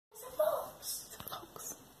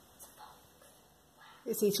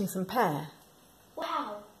It's eating some pear.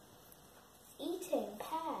 Wow. It's eating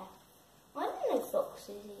pear. I don't know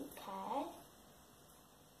foxes eat pear.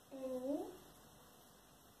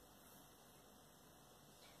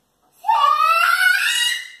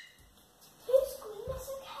 Who's screaming? It's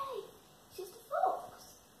okay. It's just a fox.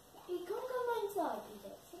 You can't go inside with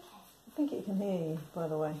it. It's okay. I think it can hear you, by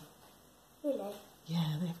the way. Really?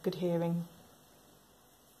 Yeah, they have good hearing.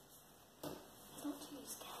 It's not too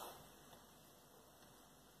scared.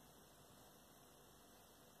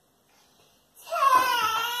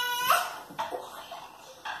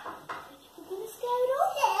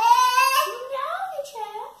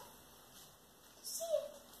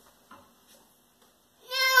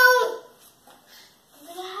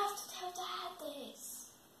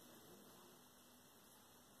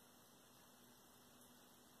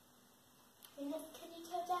 Can you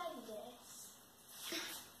tell Daddy this?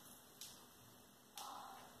 Oh,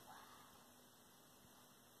 wow.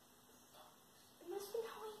 It must be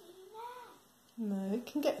hiding there. No, it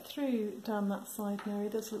can get through down that side, Mary.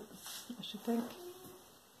 I should think.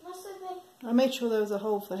 Must have been. I made sure there was a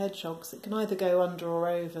hole for hedgehogs. It can either go under or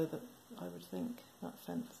over, I would think, that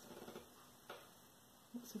fence.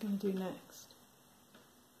 What's it going to do next?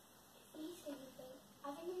 Eating.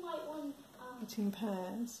 I think it might want. Eating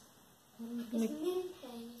pears. It's limping.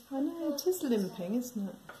 I know, it is limping, isn't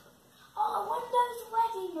it? Oh, the window's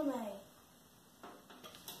ready, Mummy.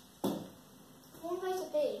 Windows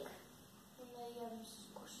are big. And they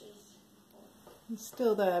squishes. It's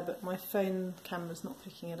still there, but my phone camera's not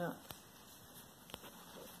picking it up.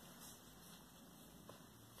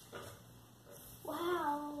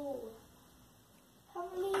 Wow.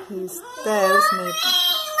 He's there, isn't he?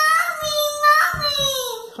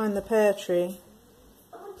 Mommy! Behind the pear tree.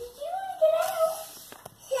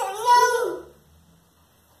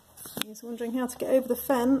 He's wondering how to get over the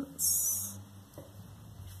fence.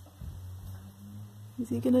 Is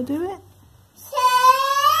he going to do it?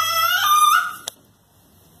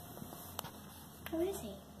 Where is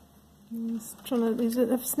he? He's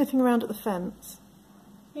sniffing around at the fence.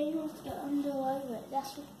 Maybe he wants to get under or over it.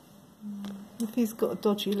 That's what... If he's got a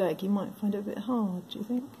dodgy leg, he might find it a bit hard, do you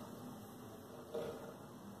think?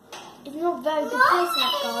 It's not very good place,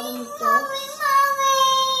 that garden with dogs.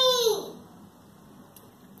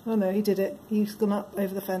 Oh no, he did it. He's gone up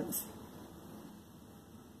over the fence.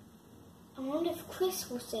 I wonder if Chris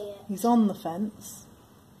will see it. He's on the fence.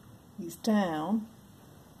 He's down.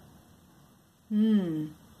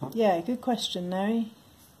 Yeah, good question, Mary.